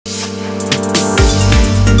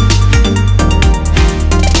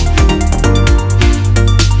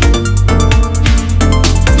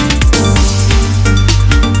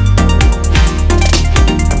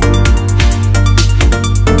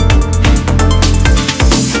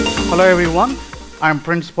Hello everyone, I'm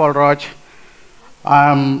Prince Paulraj.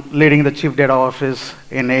 I'm leading the Chief Data Office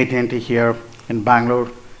in AT&T here in Bangalore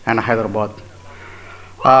and Hyderabad.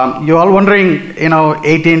 You're all wondering,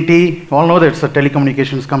 AT&T, you all know that it's a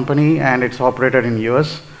telecommunications company and it's operated in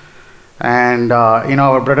US. And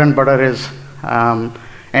our bread and butter is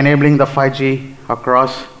enabling the 5G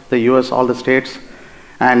across the US, all the states,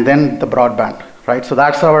 and then the broadband, right? So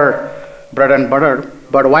that's our bread and butter.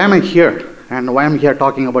 But why am I here? And why I'm here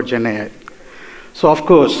talking about Gen AI? So of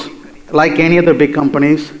course, like any other big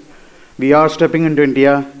companies, we are stepping into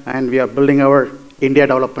India and we are building our India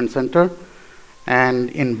Development Center and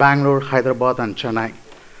in Bangalore, Hyderabad, and Chennai.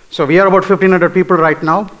 So we are about 1,500 people right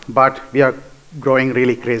now, but we are growing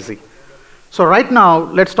really crazy. So right now,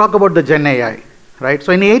 let's talk about the Gen AI, right?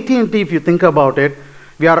 So in AT&T, if you think about it,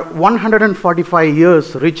 we are 145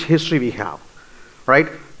 years rich history we have, right?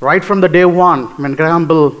 Right from the day one, when Graham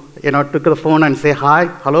Bell, took the phone and say hi,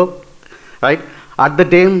 hello, right? At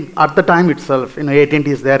the time itself, AT&T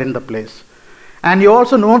is there in the place. And you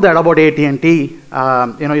also know that about AT&T.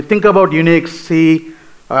 You think about Unix, C,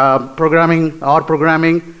 programming, R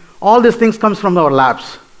programming. All these things comes from our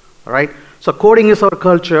labs, right? So coding is our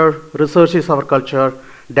culture, research is our culture,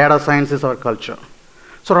 data science is our culture.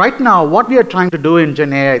 So right now, what we are trying to do in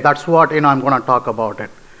Gen AI, that's what I'm going to talk about it.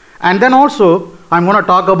 And then also, I'm going to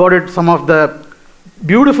talk about it, some of the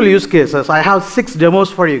beautiful use cases. I have 6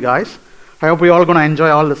 demos for you guys. I hope you're all going to enjoy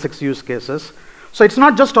all the 6 use cases. So it's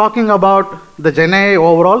not just talking about the Gen AI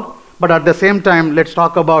overall, but at the same time, let's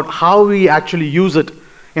talk about how we actually use it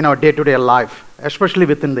in our day-to-day life, especially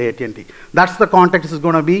within the AT&T. That's the context is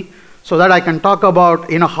going to be, so that I can talk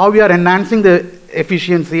about how we are enhancing the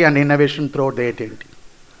efficiency and innovation throughout the AT&T.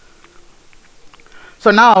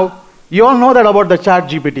 So now, you all know that about the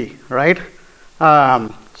ChatGPT, right?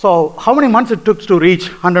 So how many months it took to reach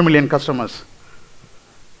 100 million customers?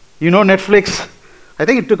 Netflix, I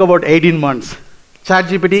think it took about 18 months.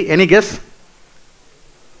 ChatGPT, any guess?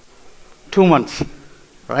 2 months,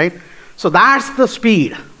 right? So that's the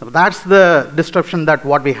speed. That's the disruption that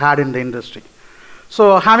what we had in the industry.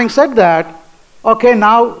 So having said that, okay,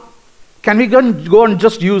 now can we go and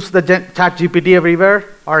just use the ChatGPT everywhere?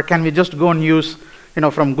 Or can we just go and use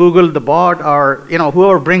from Google, the bot, or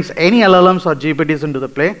whoever brings any LLMs or GPTs into the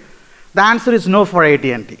play? The answer is no for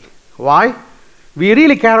AT&T. Why? We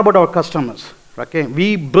really care about our customers. Okay,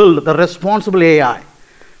 we build the responsible AI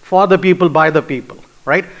for the people, by the people,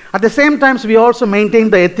 right? At the same time, we also maintain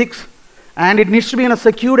the ethics, and it needs to be in a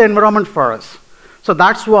secure environment for us. So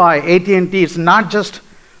that's why AT&T is not just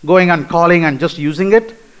going and calling and just using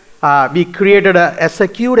it. We created a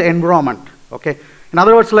secure environment. Okay, in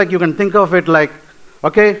other words, like you can think of it like,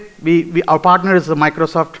 okay, our partner is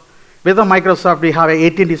Microsoft. With the Microsoft, we have a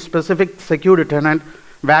AT&T specific security tenant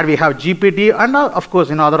where we have GPT and of course,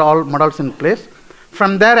 other all models in place.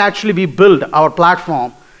 From there, actually, we build our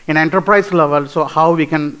platform in enterprise level, so how we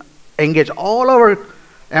can engage all our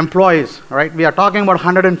employees, right? We are talking about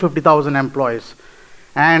 150,000 employees,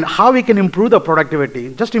 and how we can improve the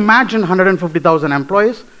productivity. Just imagine 150,000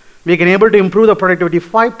 employees. We can able to improve the productivity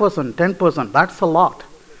 5%, 10%. That's a lot,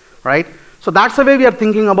 right? So that's the way we are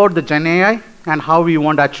thinking about the Gen AI and how we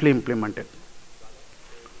want to actually implement it.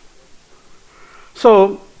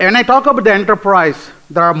 So when I talk about the enterprise,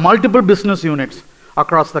 there are multiple business units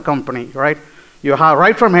across the company, right? You have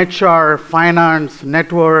right from HR, finance,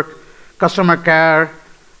 network, customer care,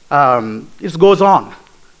 it goes on,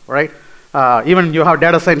 right? Even you have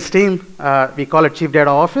data science team, we call it Chief Data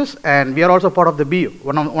Office, and we are also part of the BU,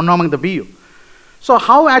 one among the BU. So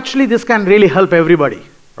how actually this can really help everybody,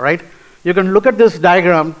 right? You can look at this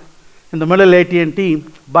diagram in the middle AT&T,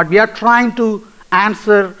 but we are trying to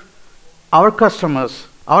answer our customers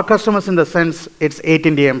in the sense it's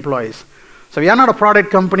AT&T employees. So we are not a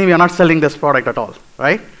product company, we are not selling this product at all,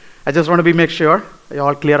 right? I just want to make sure you're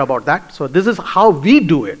all clear about that. So this is how we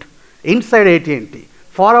do it inside AT&T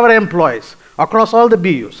for our employees across all the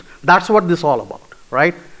BUs. That's what this is all about,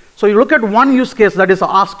 right? So you look at one use case, that is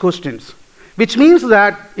ask questions, which means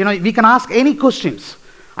that we can ask any questions.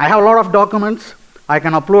 I have a lot of documents, I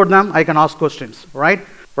can upload them, I can ask questions, right?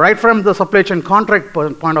 Right from the supply chain contract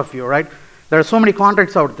point of view, right? There are so many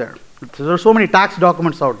contracts out there. There are so many tax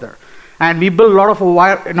documents out there. And we build a lot of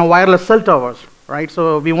wireless cell towers, right?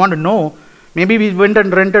 So we want to know, maybe we went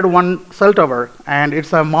and rented one cell tower and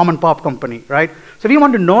it's a mom and pop company, right? So we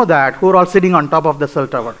want to know that, who are all sitting on top of the cell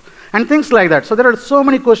tower. And things like that. So there are so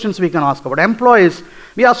many questions we can ask about. Employees,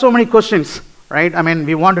 we have so many questions, right? I mean,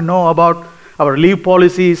 we want to know about our leave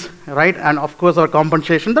policies, right? And of course, our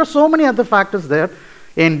compensation. There are so many other factors there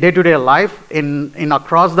in day-to-day life. In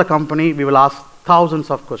across the company, we will ask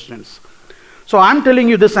thousands of questions. So I'm telling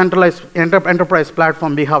you this enterprise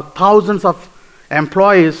platform, we have thousands of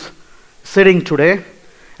employees sitting today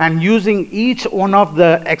and using each one of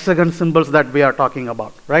the hexagon symbols that we are talking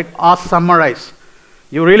about, right? Ask, summarize.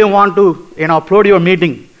 You really want to upload your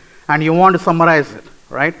meeting and you want to summarize it,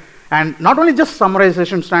 right? And not only just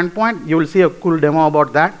summarization standpoint, you will see a cool demo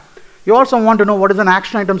about that. You also want to know what is an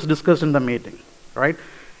action items discussed in the meeting, right?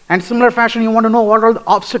 And similar fashion, you want to know what are the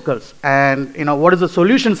obstacles and what is the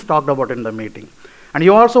solutions talked about in the meeting. And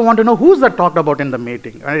you also want to know who's that talked about in the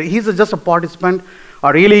meeting. He's just a participant,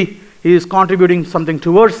 or really he is contributing something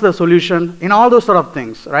towards the solution, all those sort of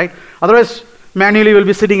things, right? Otherwise, manually we'll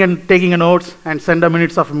be sitting and taking notes and send the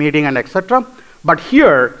minutes of a meeting and etc. But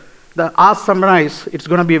here, the Ask Summarize, it's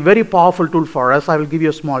going to be a very powerful tool for us. I will give you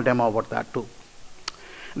a small demo about that too.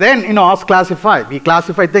 Then, Ask Classify. We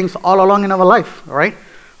classify things all along in our life, right?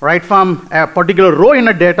 Right from a particular row in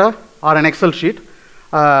a data or an Excel sheet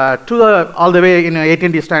to all the way in an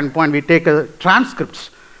AT&T standpoint, we take transcripts,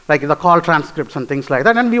 like the call transcripts and things like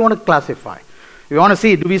that, and we want to classify. We want to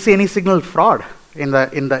see, do we see any signal fraud in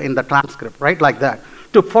the transcript, right? Like that.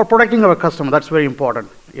 For protecting our customer, that's very important,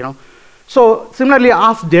 So similarly,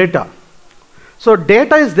 Ask Data. So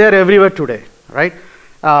data is there everywhere today, right?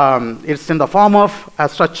 It's in the form of a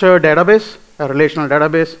structured database, a relational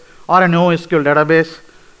database, or a NoSQL database,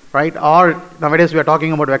 right? Or nowadays we are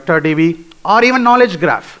talking about vector DB, or even knowledge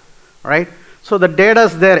graph, right? So the data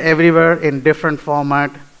is there everywhere in different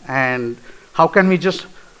format, and how can we just,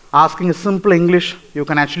 asking a simple English, you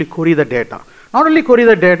can actually query the data. Not only query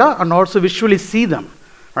the data, and also visually see them,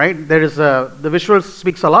 right? The visual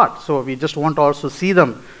speaks a lot, so we just want to also see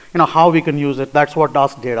them, how we can use it. That's what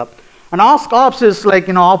Ask Data. And Ask Ops is like,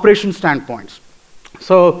 operation standpoints.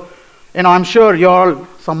 So, I'm sure you all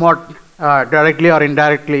somewhat directly or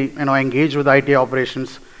indirectly, engage with IT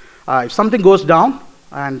operations. If something goes down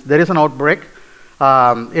and there is an outbreak,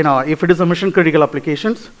 if it is a mission critical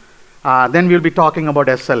applications, then we'll be talking about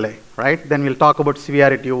SLA, right? Then we'll talk about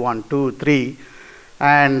severity 1, 2, 3,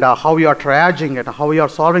 and how you are triaging it, how you are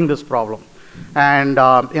solving this problem. And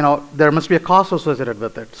there must be a cost associated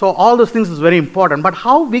with it. So all those things is very important, but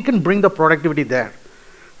how we can bring the productivity there,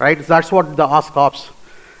 right? That's what the Ask Ops.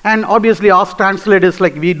 And obviously Ask Translate is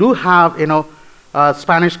like, we do have,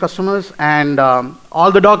 Spanish customers, and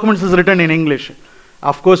all the documents is written in English.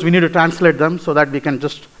 Of course, we need to translate them so that we can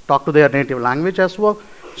just talk to their native language as well.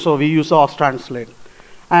 So we use Ask Translate.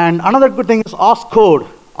 And another good thing is Ask Code.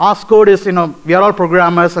 Ask Code is, we are all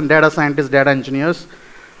programmers and data scientists, data engineers.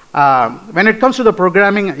 When it comes to the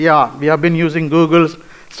programming, yeah, we have been using Google's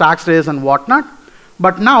Stacktrace and whatnot.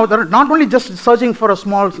 But now, they're not only just searching for a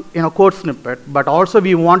small code snippet, but also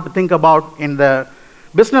we want to think about in the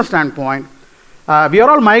business standpoint, we are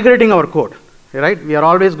all migrating our code, right? We are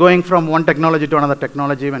always going from one technology to another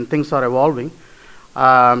technology when things are evolving.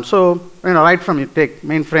 So, right from you take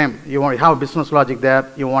mainframe, you want to have business logic there,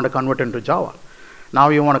 you want to convert into Java. Now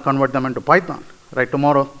you want to convert them into Python, right?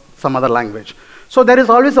 Tomorrow, some other language. So there is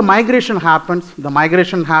always a migration happens. The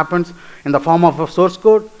migration happens in the form of a source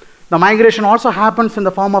code. The migration also happens in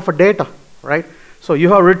the form of a data, right? So you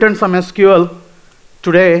have written some SQL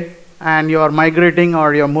today, and you are migrating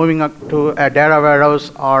or you're moving up to a data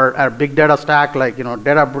warehouse or a big data stack like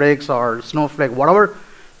Databricks or Snowflake, whatever.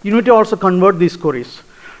 You need to also convert these queries.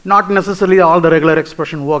 Not necessarily all the regular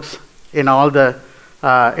expression works in all the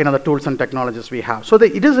the tools and technologies we have. So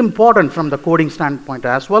it is important from the coding standpoint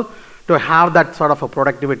as well to have that sort of a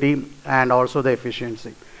productivity and also the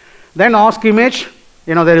efficiency. Then Ask Image.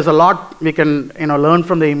 There is a lot we can learn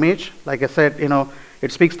from the image. Like I said,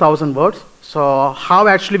 it speaks 1,000 words. So how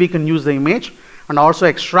actually we can use the image and also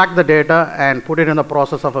extract the data and put it in the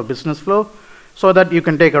process of a business flow so that you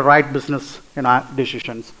can take a right business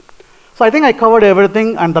decisions. So I think I covered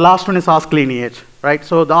everything, and the last one is Ask Lineage, right?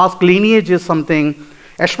 So the Ask Lineage is something,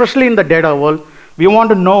 especially in the data world, we want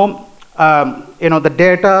to know, the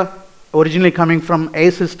data originally coming from a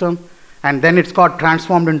system, and then it's got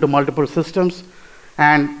transformed into multiple systems.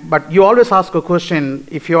 But you always ask a question,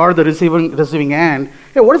 if you are the receiving end,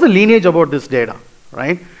 hey, what is the lineage about this data,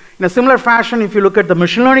 right? In a similar fashion, if you look at the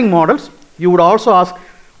machine learning models, you would also ask,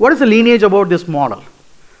 what is the lineage about this model?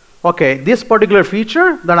 Okay, this particular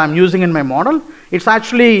feature that I'm using in my model, it's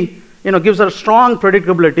actually, gives a strong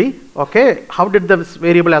predictability. Okay, how did this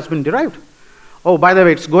variable has been derived? Oh, by the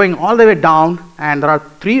way, it's going all the way down, and there are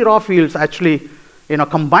 3 raw fields actually,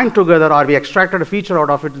 combined together, or we extracted a feature out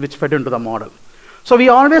of it which fed into the model. So we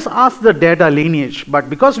always ask the data lineage, but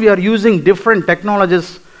because we are using different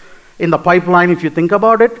technologies in the pipeline, if you think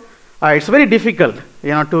about it, it's very difficult,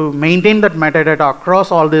 to maintain that metadata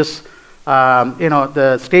across all these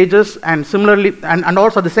the stages, and similarly, and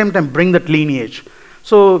also at the same time bring that lineage.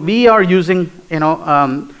 So we are using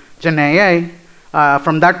Gen AI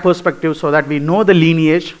from that perspective, so that we know the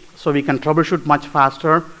lineage, so we can troubleshoot much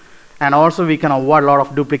faster, and also we can avoid a lot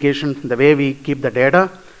of duplication the way we keep the data,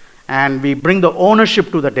 and we bring the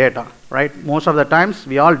ownership to the data, right? Most of the times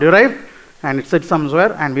we all derive, and it sits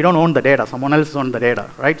somewhere, and we don't own the data. Someone else owns the data,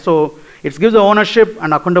 right? So it gives the ownership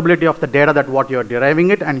and accountability of the data that what you're deriving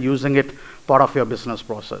it and using it part of your business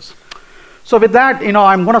process. So with that,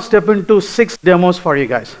 I'm going to step into 6 demos for you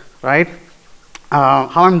guys, right? How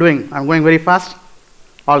I'm doing? I'm going very fast?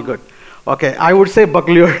 All good. Okay, I would say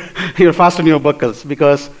buckle your fasten your buckles,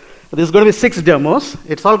 because this is going to be 6 demos.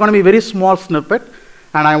 It's all going to be very small snippet,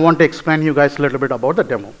 and I want to explain you guys a little bit about the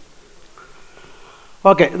demo.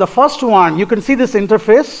 Okay, the first one, you can see this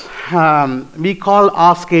interface. We call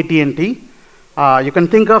Ask AT&T. You can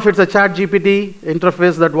think of it's a chat GPT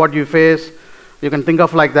interface that what you face. You can think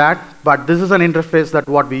of like that, but this is an interface that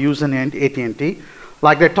what we use in AT&T.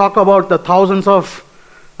 Like they talk about the thousands of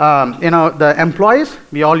the employees,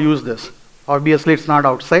 we all use this. Obviously, it's not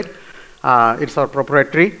outside. It's our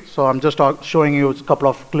proprietary. So I'm just showing you a couple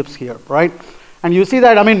of clips here, right? And you see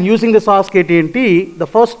that, using this Ask AT&T, the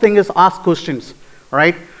first thing is ask questions,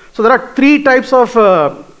 right? So there are 3 types of,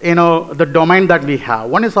 the domain that we have.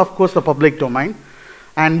 One is, of course, the public domain.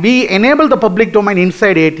 And we enable the public domain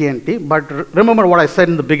inside AT&T, but remember what I said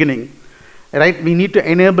in the beginning, right? We need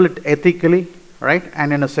to enable it ethically, right?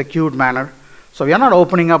 And in a secured manner. So we are not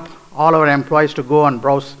opening up all our employees to go and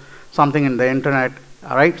browse something in the internet,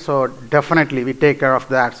 all right? So definitely we take care of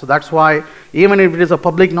that. So that's why even if it is a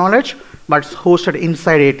public knowledge, but it's hosted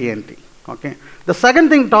inside AT&T, okay? The second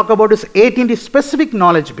thing to talk about is AT&T specific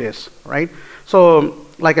knowledge base, right? So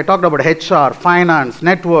like I talked about HR, finance,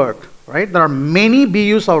 network, right? There are many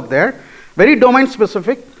BUs out there, very domain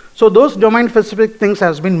specific. So those domain specific things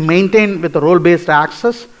has been maintained with the role-based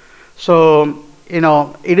access. So,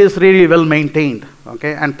 it is really well maintained,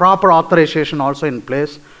 okay? And proper authorization also in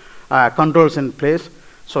place, controls in place,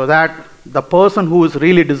 so that the person who is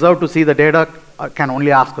really deserved to see the data can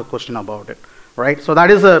only ask a question about it, right? So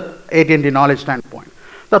that is a AT&T knowledge standpoint.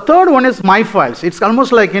 The third one is My Files. It's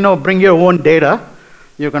almost like, bring your own data.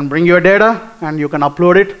 You can bring your data and you can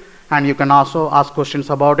upload it, and you can also ask questions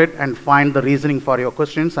about it and find the reasoning for your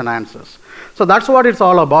questions and answers. So that's what it's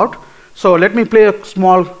all about. So let me play a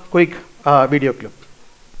small, quick video clip.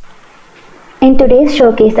 In today's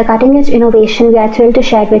showcase, the cutting-edge innovation we are thrilled to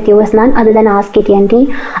share with you is none other than Ask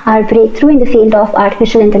AT&T, our breakthrough in the field of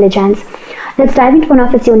artificial intelligence. Let's dive into one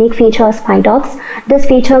of its unique features, MyDocs. This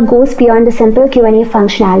feature goes beyond the simple Q&A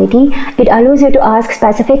functionality. It allows you to ask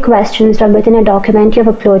specific questions from within a document you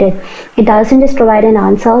have uploaded. It doesn't just provide an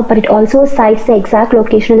answer, but it also cites the exact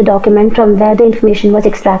location of the document from where the information was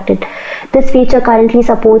extracted. This feature currently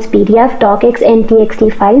supports PDF, docx, and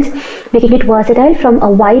TXT files, making it versatile from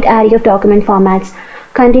a wide array of document formats.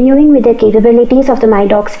 Continuing with the capabilities of the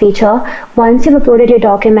MyDocs feature, once you've uploaded your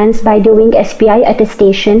documents by doing SPI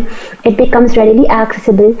attestation, it becomes readily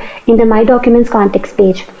accessible in the My Documents context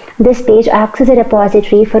page. This page acts as a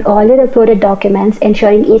repository for all your uploaded documents,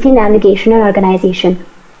 ensuring easy navigation and organization.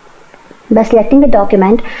 By selecting the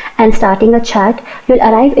document and starting a chat, you'll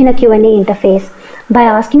arrive in a Q&A interface. By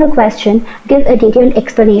asking a question, give a detailed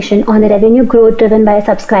explanation on the revenue growth driven by a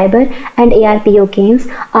subscriber and ARPU gains.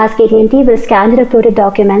 Ask AT&T will scan the uploaded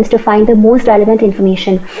documents to find the most relevant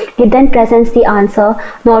information. It then presents the answer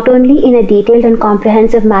not only in a detailed and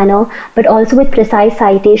comprehensive manner, but also with precise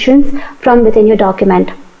citations from within your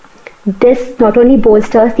document. This not only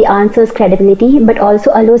bolsters the answer's credibility, but also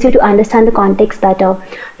allows you to understand the context better.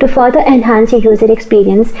 To further enhance your user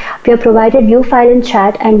experience, we have provided View File in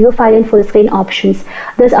Chat and View File in Full Screen options.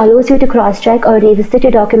 This allows you to cross-check or revisit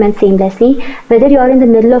your document seamlessly, whether you are in the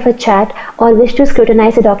middle of a chat or wish to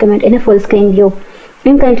scrutinize a document in a full screen view.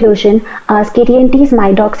 In conclusion, Ask AT&T's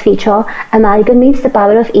MyDocs feature amalgamates the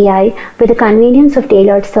power of AI with the convenience of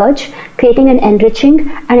tailored search, creating an enriching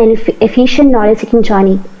and an efficient knowledge-seeking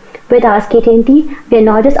journey. With Ask AT&T, we are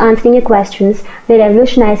not just answering your questions, we are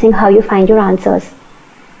revolutionizing how you find your answers.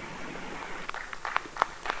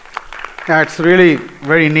 Yeah, it's really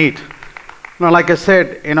very neat. Like I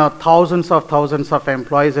said, thousands of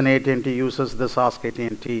employees in AT&T uses this Ask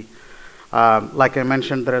AT&T. Like I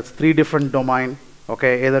mentioned, there are 3 different domains.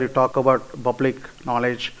 Okay, either you talk about public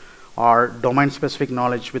knowledge or domain-specific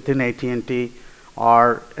knowledge within AT&T,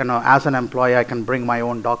 or as an employee, I can bring my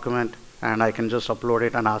own document and I can just upload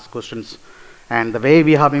it and ask questions. And the way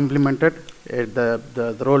we have implemented it,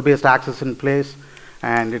 the role-based access in place,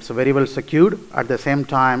 and it's very well secured. At the same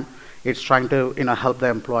time, it's trying to help the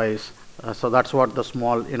employees So that's what the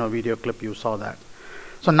small video clip you saw that.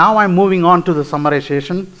 So now I'm moving on to the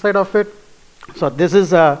summarization side of it. So this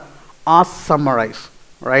is a ask summarize,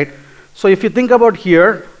 right? So if you think about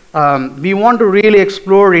here, we want to really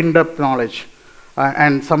explore in-depth knowledge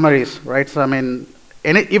and summaries, right? So I mean,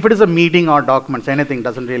 if it is a meeting or documents, anything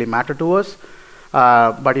doesn't really matter to us.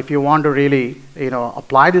 But if you want to really,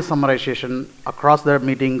 apply this summarization across the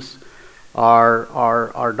meetings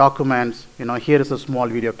or documents, here is a small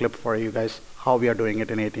video clip for you guys, how we are doing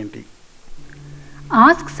it in AT&T.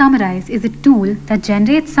 Ask Summarize is a tool that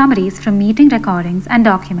generates summaries from meeting recordings and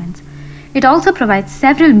documents. It also provides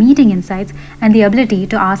several meeting insights and the ability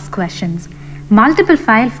to ask questions. Multiple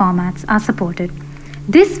file formats are supported.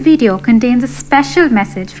 This video contains a special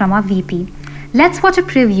message from our VP. Let's watch a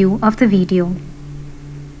preview of the video.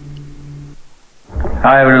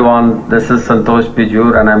 Hi everyone, this is Santosh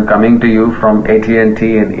Bijur and I'm coming to you from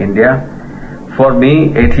AT&T in India. For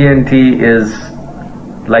me, AT&T is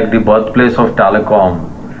like the birthplace of telecom.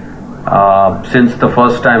 Since the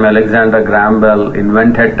first time Alexander Graham Bell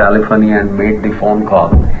invented telephony and made the phone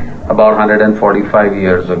call about 145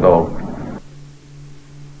 years ago.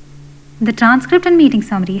 The transcript and meeting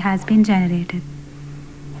summary has been generated.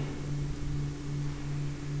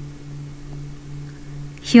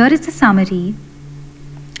 Here is the summary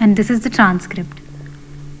and this is the transcript.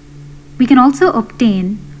 We can also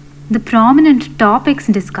obtain the prominent topics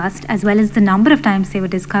discussed as well as the number of times they were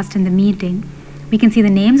discussed in the meeting. We can see the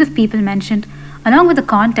names of people mentioned along with the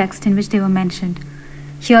context in which they were mentioned.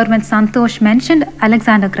 Here when Santosh mentioned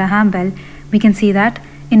Alexander Graham Bell, we can see that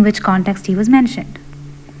in which context he was mentioned.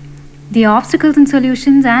 The obstacles and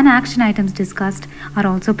solutions and action items discussed are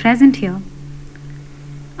also present here.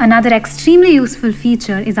 Another extremely useful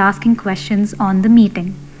feature is asking questions on the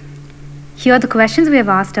meeting. Here the questions we have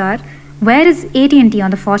asked are, where is AT&T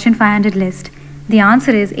on the Fortune 500 list? The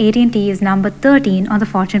answer is AT&T is number 13 on the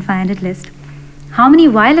Fortune 500 list. How many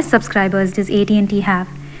wireless subscribers does AT&T have?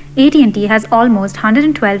 AT&T has almost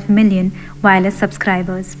 112 million wireless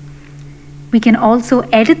subscribers. We can also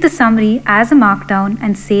edit the summary as a markdown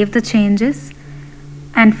and save the changes.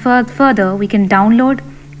 And further, we can download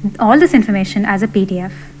all this information as a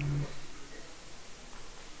PDF.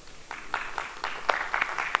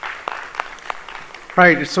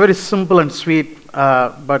 Right, it's very simple and sweet,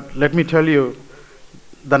 but let me tell you,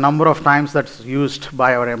 the number of times that's used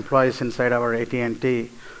by our employees inside our AT&T,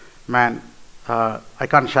 man, I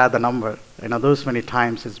can't share the number. Those many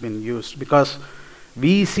times it's been used because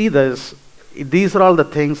we see this. These are all the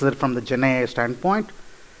things that from the Gen AI standpoint,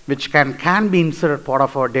 which can be inserted part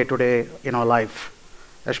of our day-to-day life,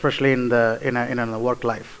 especially in the work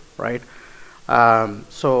life, right?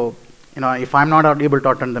 So if I'm not able to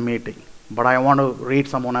attend the meeting, but I want to read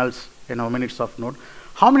someone else minutes of note,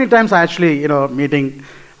 how many times actually meeting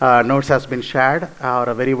notes has been shared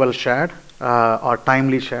or very well shared or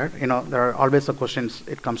timely shared? There are always the questions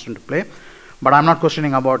it comes into play. But I'm not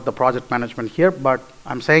questioning about the project management here, but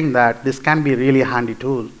I'm saying that this can be really a handy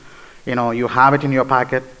tool. You have it in your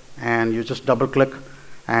packet and you just double click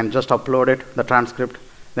and just upload it, the transcript,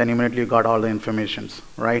 then immediately you got all the informations,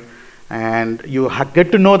 right? And you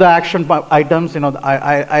get to know the action items.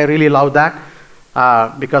 I really love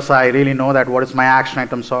that because I really know that what is my action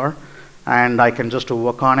items are, and I can just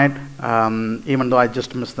work on it, even though I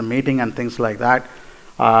just missed the meeting and things like that.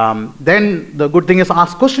 Then the good thing is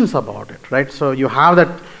ask questions about it, right? So you have that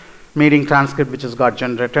meeting transcript which has got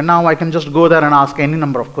generated. And now I can just go there and ask any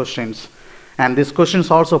number of questions. And these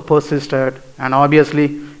questions also persisted. And obviously,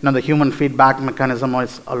 the human feedback mechanism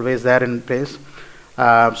is always there in place.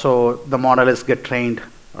 So the model is get trained,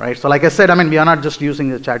 right? So like I said, we are not just using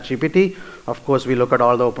the ChatGPT. Of course, we look at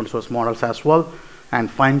all the open source models as well and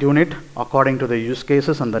fine tune it according to the use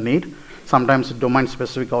cases and the need. Sometimes domain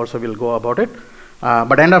specific also will go about it.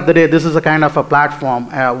 But end of the day, this is a kind of a platform,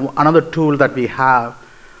 another tool that we have,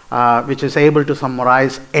 which is able to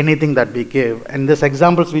summarize anything that we give. And these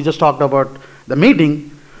examples, we just talked about the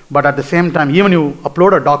meeting, but at the same time, even you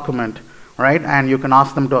upload a document, right, and you can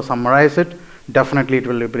ask them to summarize it, definitely it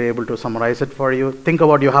will be able to summarize it for you. Think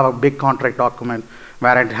about you have a big contract document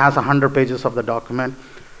where it has 100 pages of the document.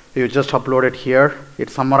 You just upload it here. It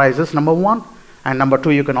summarizes, number one. And number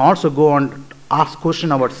two, you can also go and ask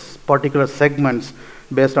questions about particular segments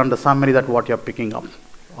based on the summary that what you're picking up.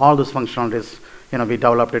 All those functionalities, we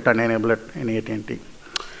developed it and enabled it in AT&T.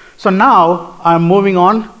 So now I'm moving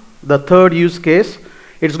on. The third use case,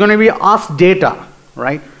 it's going to be ask data,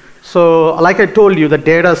 right? So like I told you, the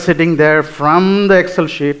data is sitting there from the Excel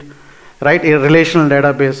sheet, right, in relational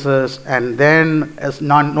databases, and then as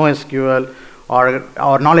NoSQL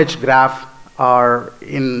or knowledge graph, or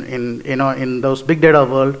in those big data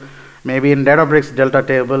world, maybe in Databricks Delta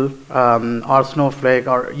Table, or Snowflake,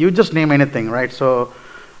 or you just name anything, right? So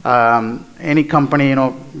any company,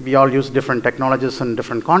 we all use different technologies in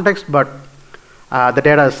different contexts, but the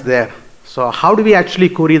data is there. So how do we actually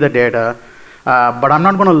query the data? But I'm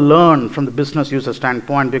not going to learn from the business user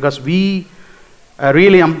standpoint, because we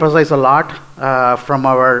really emphasize a lot from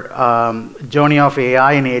our journey of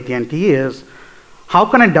AI in AT&T is, how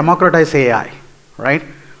can I democratize AI, right?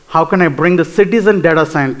 How can I bring the citizen data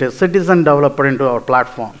scientist, citizen developer into our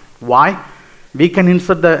platform? Why? We can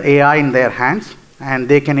insert the AI in their hands, and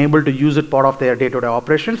they can able to use it part of their day-to-day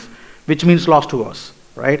operations, which means loss to us,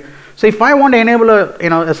 right? So if I want to enable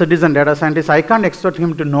a citizen data scientist, I can't expect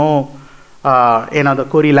him to know the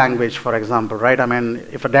query language, for example, right? I mean,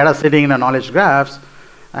 if a data is sitting in a knowledge graphs,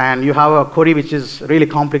 and you have a query which is really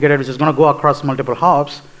complicated, which is going to go across multiple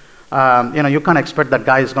hops, you can't expect that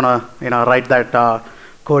guy is going to write that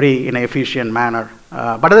query in an efficient manner.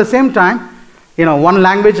 But at the same time, one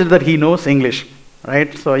language that he knows, English,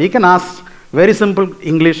 right? So he can ask very simple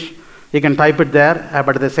English, he can type it there,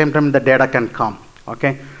 but at the same time the data can come,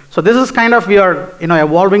 okay? So this is kind of, we are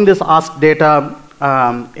evolving this ask data,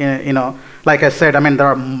 like I said, I mean, there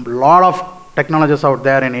are a lot of technologies out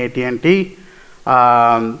there in AT&T.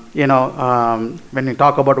 When we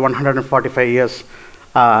talk about 145 years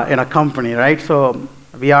in a company, right? So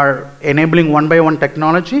we are enabling one by one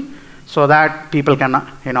technology so that people can,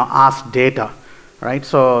 ask data, right?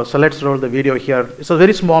 So let's roll the video here. It's a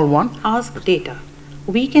very small one. Ask data.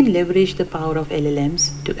 We can leverage the power of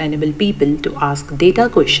LLMs to enable people to ask data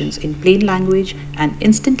questions in plain language and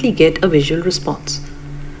instantly get a visual response.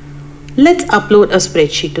 Let's upload a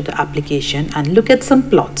spreadsheet to the application and look at some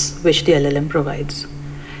plots which the LLM provides.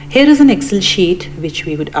 Here is an Excel sheet which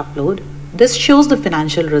we would upload. This shows the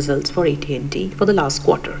financial results for AT&T for the last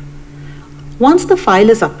quarter. Once the file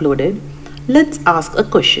is uploaded, let's ask a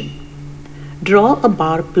question. Draw a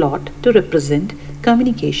bar plot to represent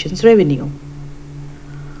communications revenue.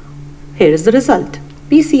 Here is the result.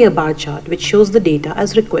 We see a bar chart which shows the data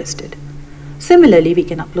as requested. Similarly, we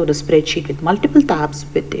can upload a spreadsheet with multiple tabs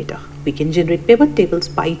with data. We can generate pivot tables,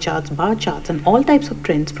 pie charts, bar charts, and all types of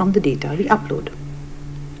trends from the data we upload.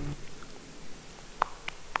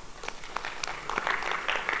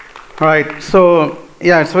 All right, so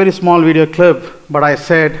yeah, it's a very small video clip, but I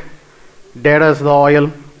said data is the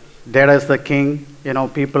oil, data is the king.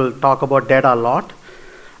 People talk about data a lot.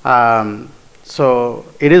 So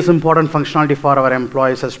it is important functionality for our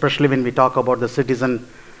employees, especially when we talk about the citizen,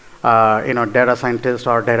 data scientists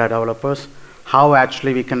or data developers, how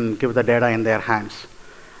actually we can give the data in their hands.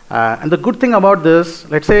 And the good thing about this,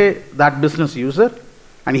 let's say that business user,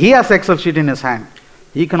 and he has Excel sheet in his hand.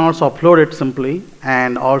 He can also upload it simply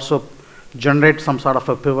and also generate some sort of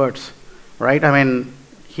a pivots, right? I mean,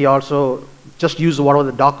 he also just use whatever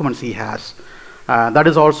the documents he has. That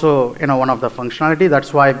is also one of the functionality.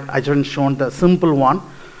 That's why I just shown the simple one,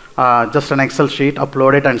 just an Excel sheet,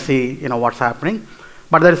 upload it and see what's happening.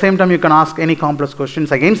 But at the same time, you can ask any complex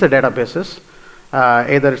questions against the databases.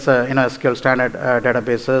 Either it's a SQL standard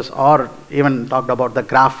databases, or even talked about the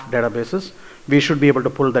graph databases. We should be able to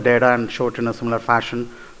pull the data and show it in a similar fashion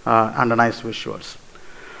under nice visuals.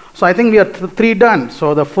 So I think we are three done.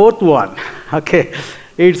 So the fourth one, okay,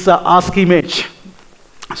 it's ask image.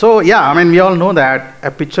 So yeah, I mean, we all know that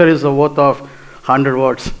a picture is a worth of 100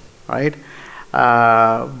 words, right?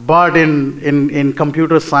 But in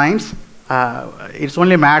computer science, it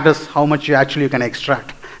only matters how much you can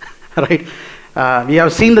extract, right? We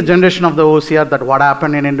have seen the generation of the OCR, that what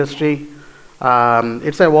happened in industry.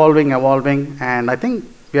 It's evolving, and I think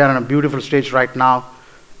we are in a beautiful stage right now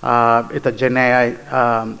with the Gen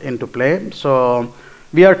AI into play. So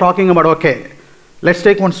we are talking about, okay, let's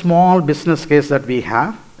take one small business case that we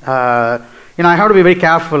have. I have to be very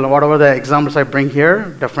careful. Whatever the examples I bring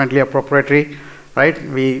here, definitely are proprietary, right?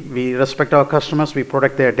 We respect our customers, we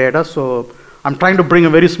protect their data. So I'm trying to bring a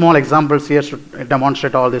very small examples here to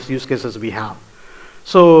demonstrate all these use cases we have.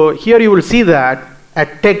 So here you will see that a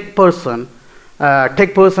tech persons,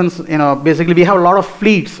 basically we have a lot of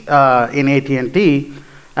fleets in AT&T.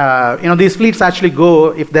 These fleets actually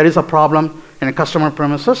go, if there is a problem in a customer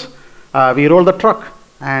premises, we roll the truck,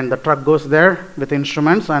 and the truck goes there with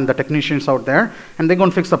instruments and the technicians out there, and they go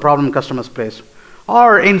and fix the problem in customer's place.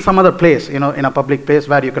 Or in some other place, in a public place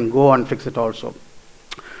where you can go and fix it also.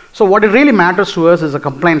 So what it really matters to us is a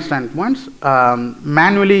compliance standpoint.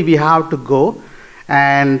 Manually, we have to go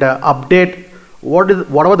and update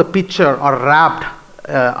whatever the picture or wrapped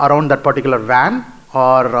around that particular van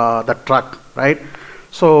or the truck, right?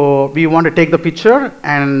 So we want to take the picture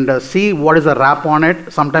and see what is the wrap on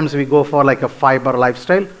it. Sometimes we go for like a fiber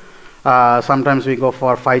lifestyle. Sometimes we go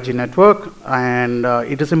for 5G network, and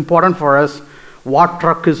it is important for us what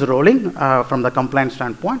truck is rolling from the compliance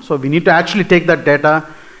standpoint. So we need to actually take that data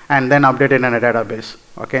and then update it in a database.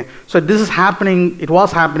 Okay, so this is happening. It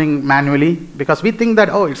was happening manually because we think that,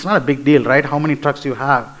 oh, it's not a big deal, right? How many trucks you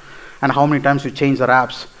have, and how many times you change the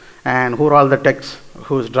wraps, and who are all the techs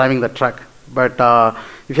who's driving the truck. But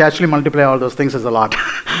if you actually multiply all those things, is a lot.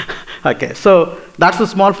 Okay, so that's a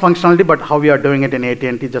small functionality, but how we are doing it in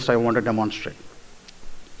AT&T, just I want to demonstrate.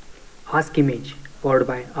 Ask Image, powered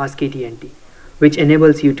by Ask AT&T, which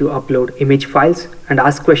enables you to upload image files and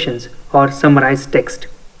ask questions or summarize text.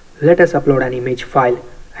 Let us upload an image file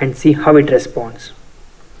and see how it responds.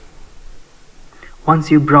 Once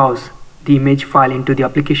you browse the image file into the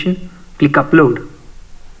application, click Upload.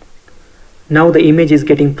 Now the image is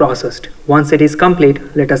getting processed. Once it is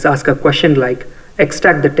complete, let us ask a question like,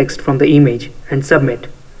 extract the text from the image and submit.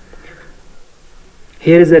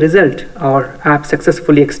 Here is the result. Our app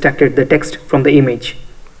successfully extracted the text from the image.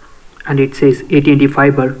 And it says AT&T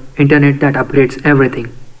Fiber, internet that upgrades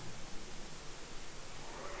everything.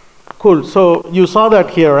 Cool, so you saw that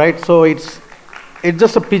here, right? So it's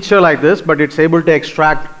just a picture like this, but it's able to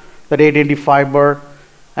extract that AT&T Fiber,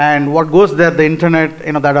 and what goes there, the internet,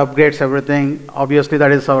 that upgrades everything. Obviously,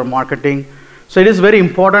 that is our marketing. So it is very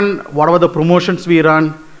important, whatever the promotions we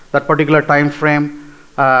run, that particular time frame,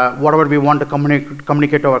 whatever we want to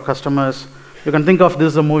communicate to our customers. You can think of this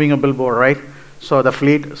as a moving a billboard, right? So the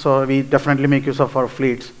fleet, so we definitely make use of our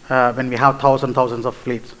fleets when we have thousands of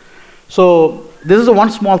fleets. So this is one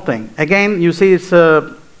small thing. Again, you see, it's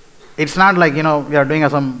not like, we are doing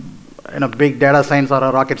some big data science or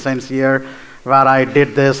a rocket science here, where I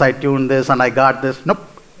did this, I tuned this, and I got this. Nope,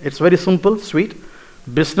 it's very simple, sweet.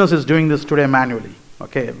 Business is doing this today manually.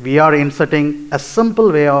 Okay, we are inserting a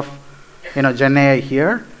simple way of, Gen AI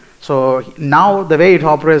here. So now the way it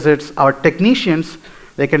operates, it's our technicians,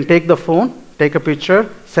 they can take the phone, take a picture,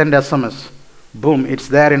 send SMS. Boom, it's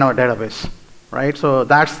there in our database, right? So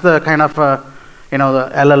that's the kind of, the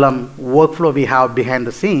LLM workflow we have behind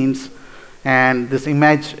the scenes. And this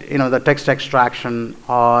image, the text extraction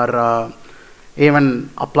or even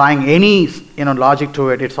applying any logic to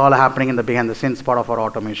it, it's all happening in the behind the scenes part of our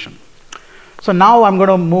automation. So now I'm going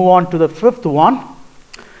to move on to the fifth one.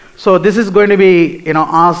 So this is going to be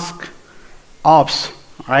Ask Ops,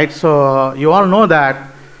 right? So you all know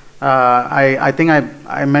that I think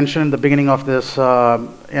I mentioned in the beginning of this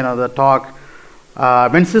the talk,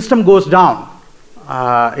 when system goes down,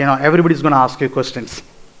 everybody's going to ask you questions,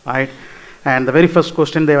 right? And the very first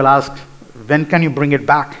question they will ask, when can you bring it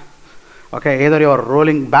back? Okay, either you're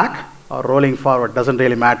rolling back or rolling forward, doesn't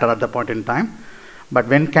really matter at the point in time. But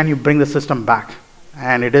when can you bring the system back?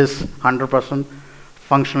 And it is 100%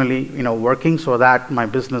 functionally working so that my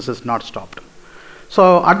business is not stopped.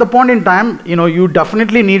 So at the point in time, you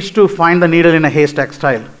definitely needs to find the needle in a haystack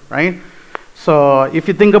style, right? So if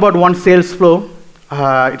you think about one sales flow,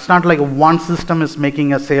 it's not like one system is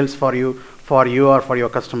making a sales for you or for your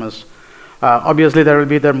customers. Obviously, there will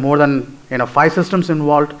be more than 5 systems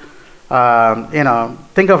involved.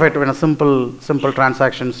 Think of it in a simple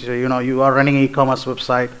transactions. You are running an e-commerce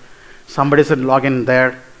website. Somebody should log in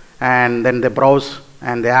there, and then they browse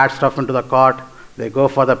and they add stuff into the cart. They go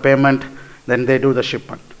for the payment, then they do the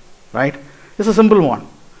shipment, right? It's a simple one.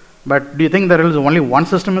 But do you think there is only one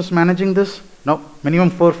system is managing this? No, minimum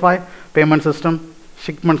 4 or 5. Payment system,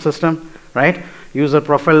 shipment system, right? User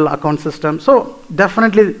profile account system. So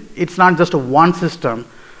definitely, it's not just a one system.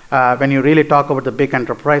 When you really talk about the big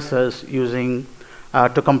enterprises using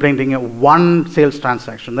to completing one sales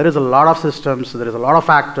transaction, there is a lot of systems, there is a lot of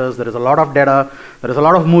actors, there is a lot of data, there is a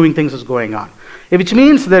lot of moving things is going on, which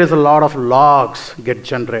means there is a lot of logs get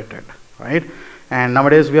generated, right? And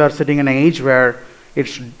nowadays we are sitting in an age where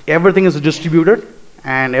everything is distributed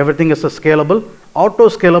and everything is scalable,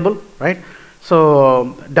 auto-scalable, right?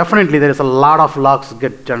 So definitely there is a lot of logs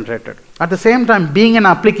get generated. At the same time, being an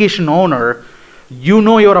application owner, you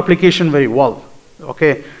know your application very well,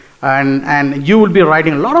 okay? And you will be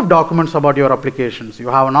writing a lot of documents about your applications. You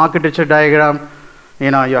have an architecture diagram,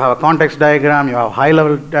 you have a context diagram, you have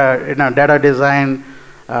high-level data design.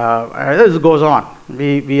 This goes on.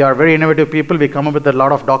 We are very innovative people. We come up with a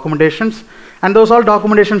lot of documentations, and those all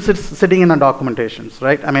documentations sitting in the documentations,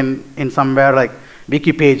 right? I mean, in somewhere like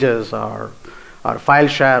wiki pages or file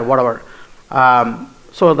share, whatever.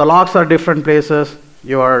 So the logs are different places.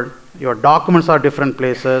 Your documents are different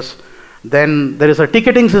places. Then there is a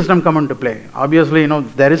ticketing system come into play. Obviously,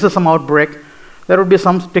 there is some outbreak. There would be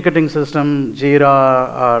some ticketing system,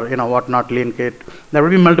 Jira, or whatnot, Leankit. There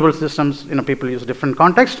will be multiple systems. People use different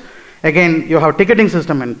context. Again, you have ticketing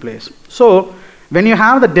system in place. So when you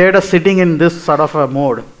have the data sitting in this sort of a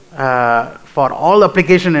mode for all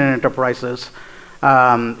application in enterprises,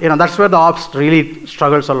 that's where the ops really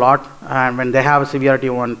struggles a lot. And when they have a severity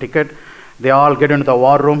 1 ticket, they all get into the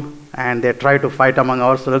war room and they try to fight among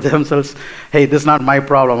themselves. Hey, this is not my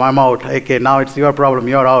problem, I'm out. Okay, now it's your problem,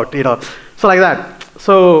 you're out. So like that.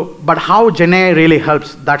 So, but how GenAI really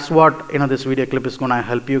helps, that's what this video clip is going to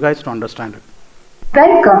help you guys to understand it.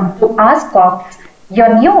 Welcome to Ask Ops,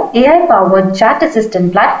 your new AI-powered chat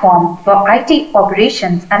assistant platform for IT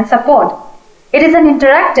operations and support. It is an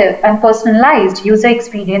interactive and personalized user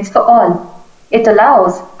experience for all. It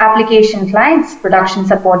allows application clients, production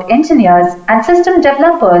support engineers, and system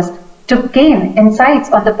developers to gain insights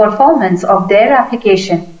on the performance of their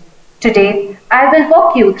application. Today, I will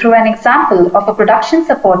walk you through an example of a production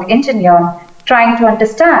support engineer trying to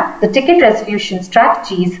understand the ticket resolution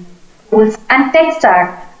strategies, tools, and tech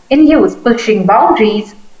stack in use, pushing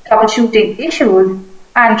boundaries, troubleshooting issues,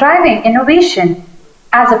 and driving innovation.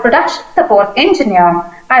 As a production support engineer,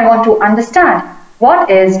 I want to understand what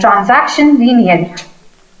is transaction lineage.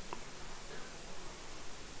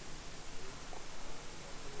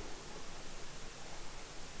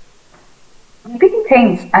 GPT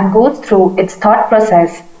thinks and goes through its thought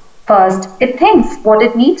process. First, it thinks what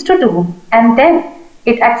it needs to do, and then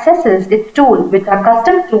it accesses its tool, which are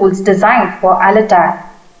custom tools designed for ALATAC.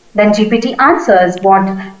 Then GPT answers what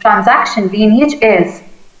transaction lineage is.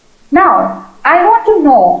 Now, I want to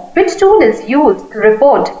know which tool is used to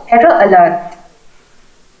report error alerts.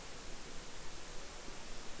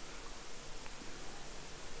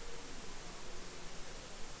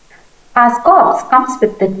 Ask Ops comes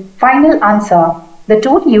with the final answer. The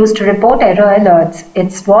tool used to report error alerts,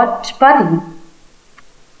 it's Watch Buddy.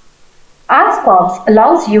 Ask Ops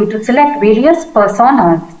allows you to select various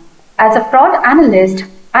personas. As a fraud analyst,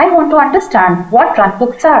 I want to understand what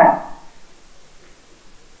runbooks are.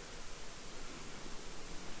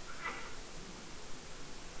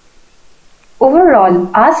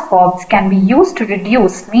 Overall, Ask Ops can be used to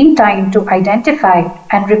reduce mean time to identify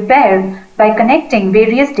and repair by connecting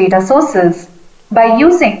various data sources, by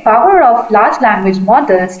using power of large language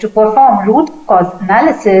models to perform root cause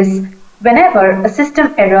analysis whenever a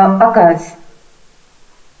system error occurs.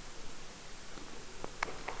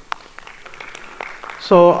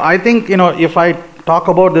 So I think, if I talk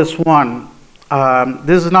about this one,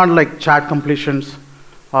 this is not like chat completions,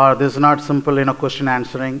 or this is not simple, question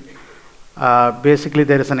answering. Basically,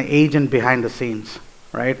 there is an agent behind the scenes,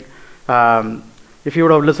 right? If you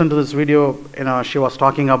would have listened to this video, she was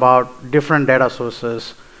talking about different data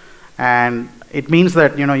sources, and it means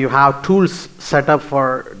that you have tools set up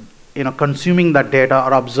for consuming that data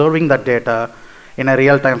or observing that data in a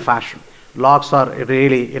real-time fashion. Logs are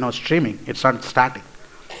really streaming; it's not static,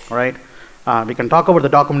 right? We can talk about the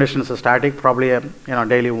documentation as a static, probably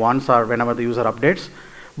daily once or whenever the user updates,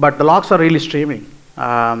 but the logs are really streaming.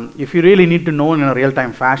 If you really need to know in a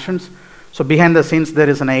real-time fashions, so behind the scenes there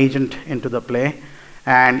is an agent into the play,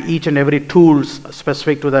 and each and every tools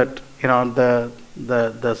specific to that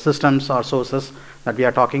the systems or sources that we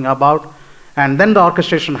are talking about, and then the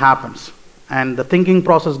orchestration happens, and the thinking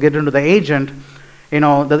process get into the agent.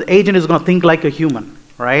 The agent is going to think like a human,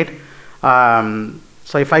 right?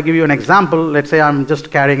 So if I give you an example, let's say I'm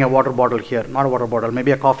just carrying a water bottle here, not a water bottle,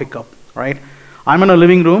 maybe a coffee cup, right? I'm in a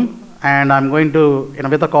living room, and I'm going to,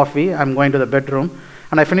 with a coffee, I'm going to the bedroom,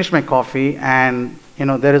 and I finish my coffee, and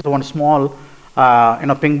there is one small,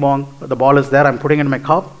 ping pong. The ball is there. I'm putting it in my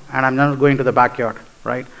cup, and I'm not going to the backyard,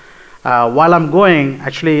 right? While I'm going,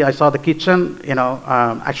 actually, I saw the kitchen.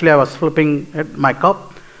 Actually, I was flipping my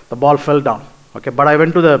cup. The ball fell down. Okay, but I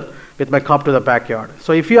went with my cup to the backyard.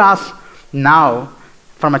 So if you ask now,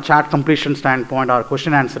 from a chat completion standpoint or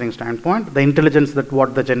question answering standpoint, the intelligence that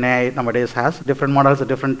what the GenAI nowadays has, different models have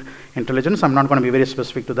different intelligence. I'm not going to be very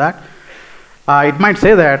specific to that. It might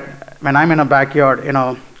say that when I'm in a backyard,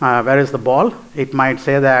 where is the ball? It might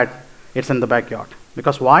say that it's in the backyard.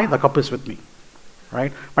 Because why? The cup is with me,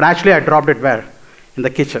 right? But actually I dropped it where? In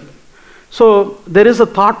the kitchen. So there is a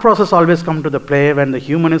thought process always come to the play when the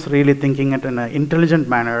human is really thinking it in an intelligent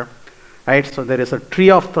manner, right? So there is a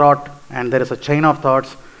tree of thought, and there is a chain of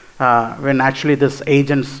thoughts when actually this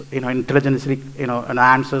agents, intelligently,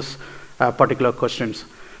 answers particular questions.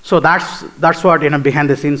 So that's what behind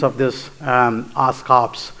the scenes of this Ask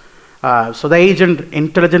Ops. So the agent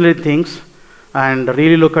intelligently thinks and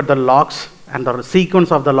really look at the logs and the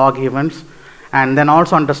sequence of the log events, and then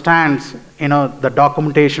also understands, the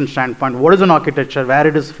documentation standpoint. What is an architecture? Where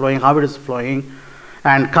it is flowing? How it is flowing?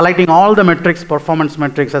 And collecting all the metrics, performance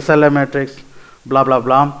metrics, SLA metrics, blah blah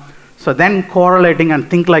blah. So then correlating and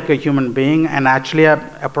think like a human being, and actually a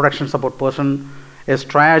production support person is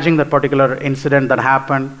triaging that particular incident that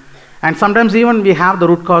happened. And sometimes even we have the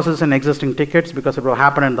root causes in existing tickets because it will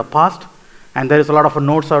happen in the past. And there is a lot of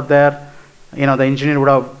notes out there. The engineer would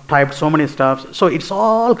have typed so many stuff. So it's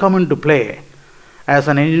all come into play as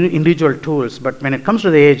an individual tools. But when it comes to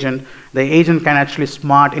the agent can actually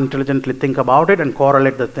intelligently think about it and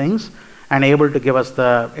correlate the things and able to give us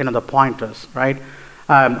the, the pointers, right?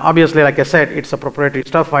 Obviously, like I said, it's a proprietary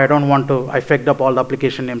stuff. I faked up all the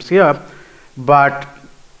application names here. But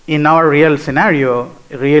in our real scenario,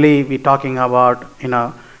 really we're talking about,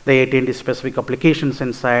 the AT&T specific applications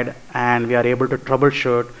inside, and we are able to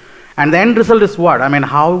troubleshoot. And the end result is what? I mean,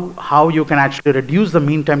 how you can actually reduce the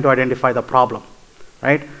mean time to identify the problem,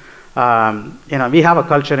 right? We have a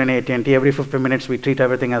culture in AT&T. Every 15 minutes, we treat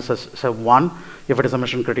everything as a one, if it is a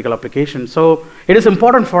mission critical application. So it is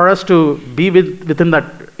important for us to be within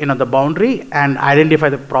that, the boundary and identify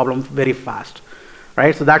the problem very fast,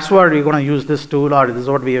 right? So that's where you're going to use this tool, or this is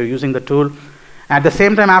what we are using the tool. At the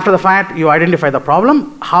same time, after the fact, you identify the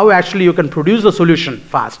problem, how actually you can produce the solution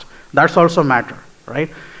fast. That's also matter, right?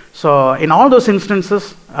 So in all those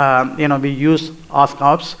instances, we use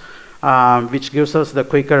AskOps, which gives us the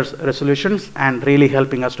quicker resolutions and really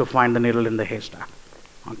helping us to find the needle in the haystack.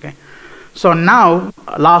 Okay. So now,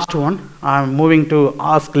 last one, I'm moving to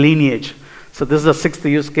Ask Lineage. So this is the 6th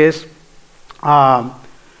use case.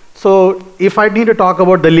 So if I need to talk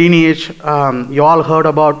about the lineage, you all heard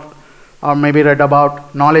about or maybe read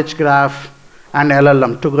about knowledge graph and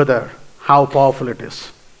LLM together, how powerful it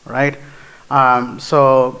is, right?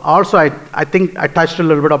 So also I think I touched a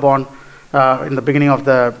little bit upon in the beginning of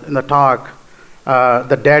the talk,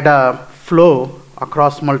 the data flow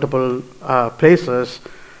across multiple places.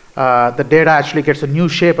 The data actually gets a new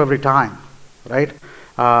shape every time, right?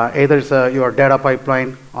 Either it's your data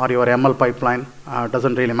pipeline or your ML pipeline,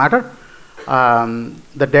 doesn't really matter.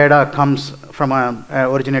 The data comes from an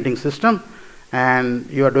originating system, and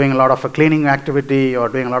you are doing a lot of a cleaning activity, you are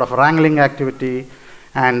doing a lot of wrangling activity,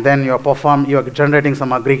 and then you are generating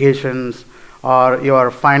some aggregations, or you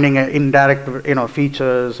are finding indirect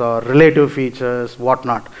features or relative features,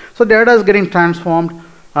 whatnot. So data is getting transformed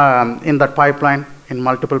in that pipeline in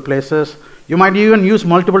multiple places. You might even use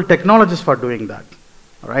multiple technologies for doing that,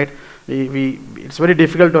 right? It's very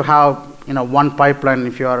difficult to have one pipeline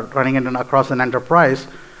if you are running it across an enterprise,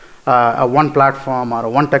 one platform or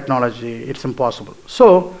one technology. It's impossible.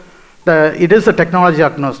 So it is a technology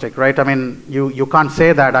agnostic, right? I mean, you can't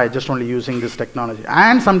say that I just only using this technology.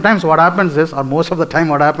 And sometimes what happens is, or most of the time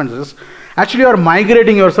what happens is, actually you are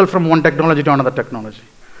migrating yourself from one technology to another technology.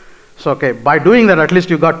 So okay, by doing that, at least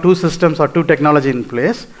you got two systems or two technology in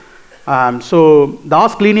place. So the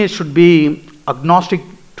Ask Lineage should be agnostic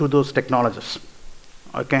to those technologies.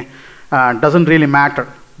 Okay, doesn't really matter.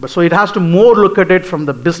 But so it has to more look at it from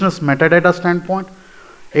the business metadata standpoint,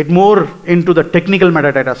 it more into the technical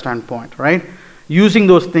metadata standpoint, right? Using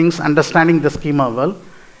those things, understanding the schema well,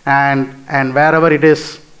 and wherever it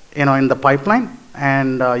is, in the pipeline,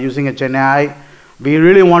 and using a Gen AI, we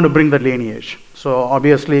really want to bring the lineage. So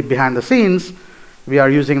obviously behind the scenes, we are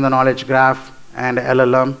using the knowledge graph and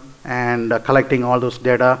LLM and collecting all those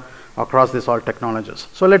data across these all technologies.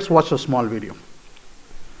 So let's watch a small video.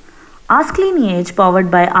 Ask Lineage, powered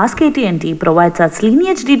by Ask AT&T, provides us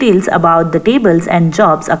lineage details about the tables and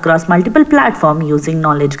jobs across multiple platforms using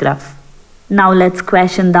knowledge graph. Now let's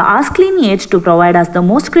question the Ask Lineage to provide us the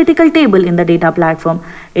most critical table in the data platform.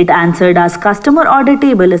 It answered us customer order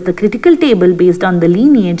table is the critical table based on the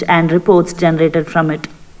lineage and reports generated from it.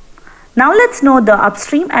 Now let's know the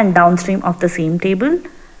upstream and downstream of the same table.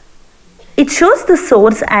 It shows the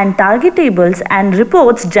source and target tables and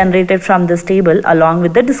reports generated from this table along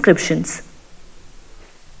with the descriptions.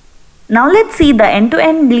 Now let's see the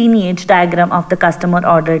end-to-end lineage diagram of the customer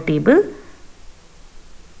order table.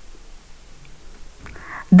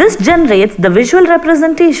 This generates the visual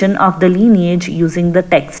representation of the lineage using the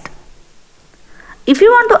text. If you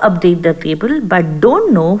want to update the table but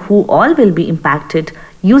don't know who all will be impacted,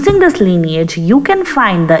 using this lineage, you can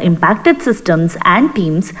find the impacted systems and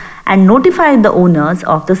teams and notify the owners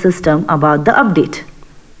of the system about the update.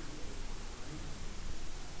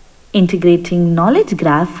 Integrating knowledge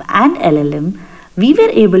graph and LLM, we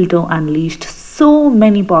were able to unleash so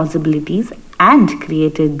many possibilities and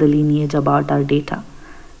created the lineage about our data.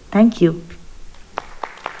 Thank you.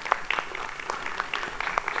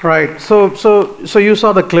 Right. So you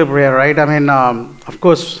saw the clip here, right? I mean, of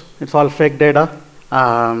course, it's all fake data.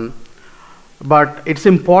 But it's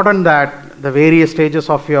important that the various stages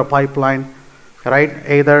of your pipeline, right,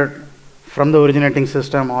 either from the originating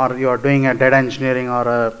system or you are doing a data engineering or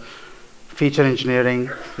a feature engineering,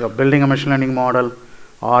 you're building a machine learning model,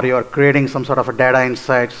 or you're creating some sort of a data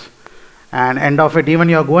insights, and end of it, even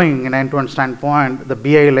you're going in end-to-end standpoint, the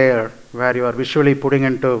BI layer, where you are visually putting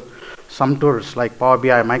into some tools like Power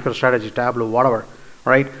BI, MicroStrategy, Tableau, whatever,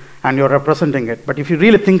 right? And you're representing it. But if you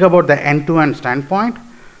really think about the end-to-end standpoint,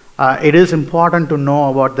 it is important to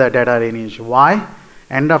know about the data lineage. Why?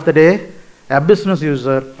 End of the day, a business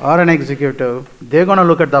user or an executive, they're going to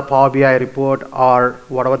look at the Power BI report or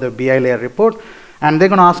whatever the BI layer report, and they're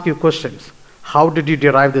going to ask you questions. How did you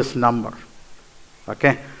derive this number?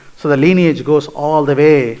 Okay, so the lineage goes all the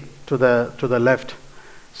way to the left.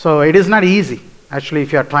 So it is not easy, actually,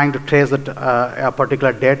 if you are trying to trace a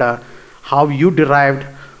particular data, how you derived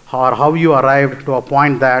or how you arrived to a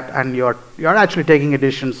point that, and you're actually taking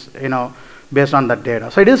decisions, based on that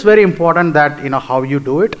data. So it is very important that how you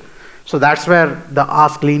do it. So that's where the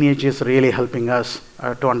ask lineage is really helping us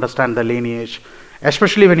to understand the lineage,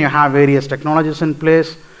 especially when you have various technologies in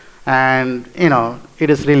place, and it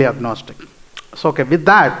is really agnostic. So okay, with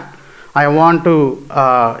that, I want to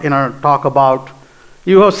talk about.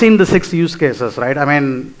 You have seen the 6 use cases, right? I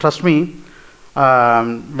mean, trust me.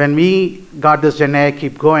 When we got this GenAI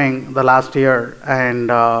keep going the last year, and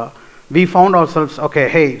we found ourselves, okay,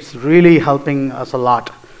 hey, it's really helping us a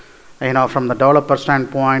lot, from the developer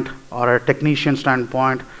standpoint or a technician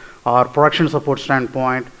standpoint or production support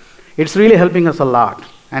standpoint. It's really helping us a lot,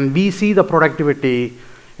 and we see the productivity,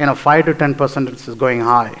 5 to 10% is going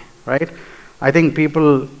high, right? I think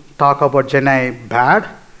people talk about GenAI bad,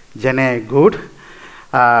 GenAI good.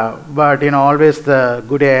 But always the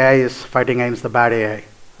good AI is fighting against the bad AI.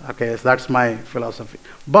 Okay, so that's my philosophy.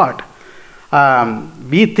 But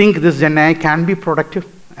we think this Gen AI can be productive,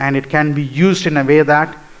 and it can be used in a way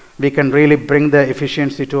that we can really bring the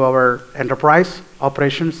efficiency to our enterprise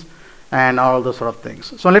operations and all those sort of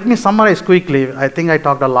things. So let me summarize quickly. I think I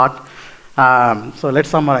talked a lot. So let's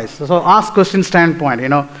summarize. So ask question standpoint,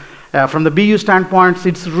 from the BU standpoint,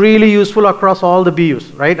 it's really useful across all the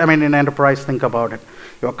BUs, right? I mean, in enterprise, think about it.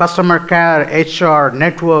 Your customer care, HR,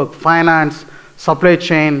 network, finance, supply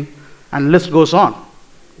chain, and list goes on,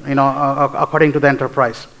 according to the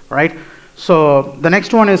enterprise, right? So the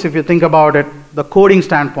next one is, if you think about it, the coding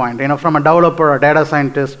standpoint, from a developer or data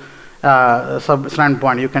scientist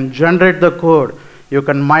standpoint, you can generate the code, you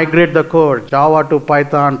can migrate the code, Java to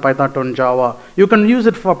Python, Python to Java. You can use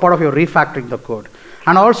it for part of your refactoring the code.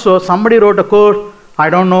 And also, somebody wrote a code,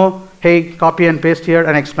 I don't know, hey, copy and paste here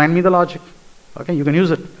and explain me the logic. Okay, you can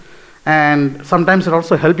use it. And sometimes it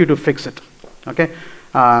also helps you to fix it. Okay,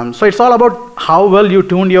 so it's all about how well you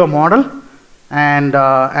tuned your model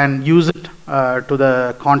and use it to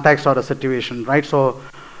the context or the situation, right? So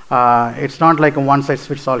it's not like a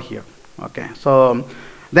one-size-fits-all here. Okay, so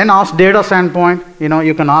then ask data standpoint.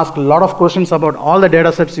 You can ask a lot of questions about all the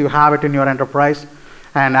data sets you have it in your enterprise,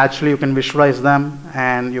 and actually you can visualize them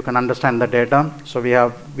and you can understand the data. So we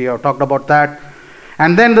have talked about that.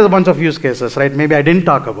 And then there's a bunch of use cases, right? Maybe I didn't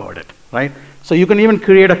talk about it, right? So you can even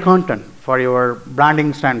create a content for your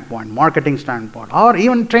branding standpoint, marketing standpoint, or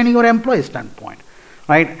even training your employee standpoint,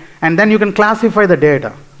 right? And then you can classify the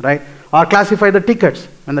data, right? Or classify the tickets.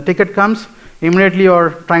 When the ticket comes, immediately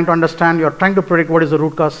you're trying to understand, you're trying to predict what is the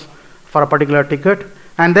root cause for a particular ticket,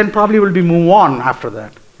 and then probably will be move on after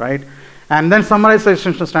that, right? And then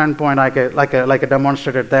summarization standpoint, like I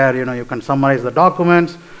demonstrated there, you can summarize the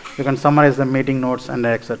documents, you can summarize the meeting notes, and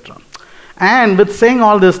etc. And with saying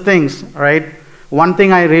all these things, right, one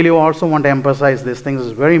thing I really also want to emphasize, these things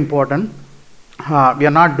is very important. We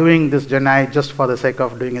are not doing this Gen AI just for the sake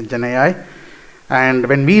of doing a Gen AI. And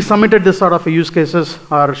when we submitted this sort of use cases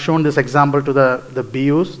or shown this example to the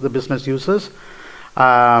BUs, the business users,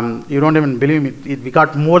 you don't even believe me, we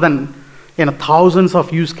got more than thousands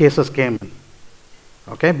of use cases came in.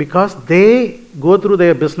 Okay, because they go through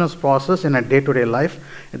their business process in a day-to-day life,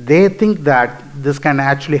 they think that this can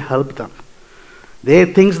actually help them. They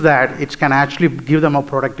think that it can actually give them a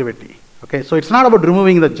productivity. Okay, so it's not about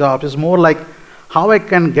removing the jobs, it's more like how I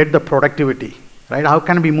can get the productivity, right? How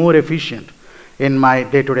can I be more efficient in my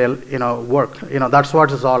day-to-day work? That's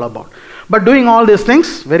what it's all about. But doing all these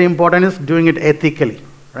things, very important, is doing it ethically,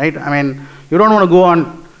 right? I mean, you don't want to go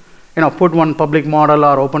on put one public model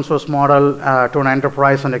or open source model to an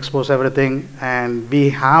enterprise and expose everything. And we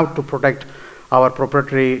have to protect our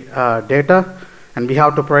proprietary data, and we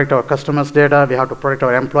have to protect our customers' data, we have to protect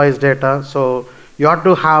our employees' data. So you have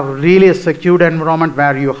to have really a secured environment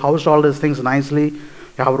where you house all these things nicely,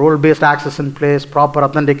 you have role-based access in place, proper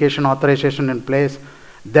authentication, authorization in place,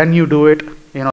 then you do it.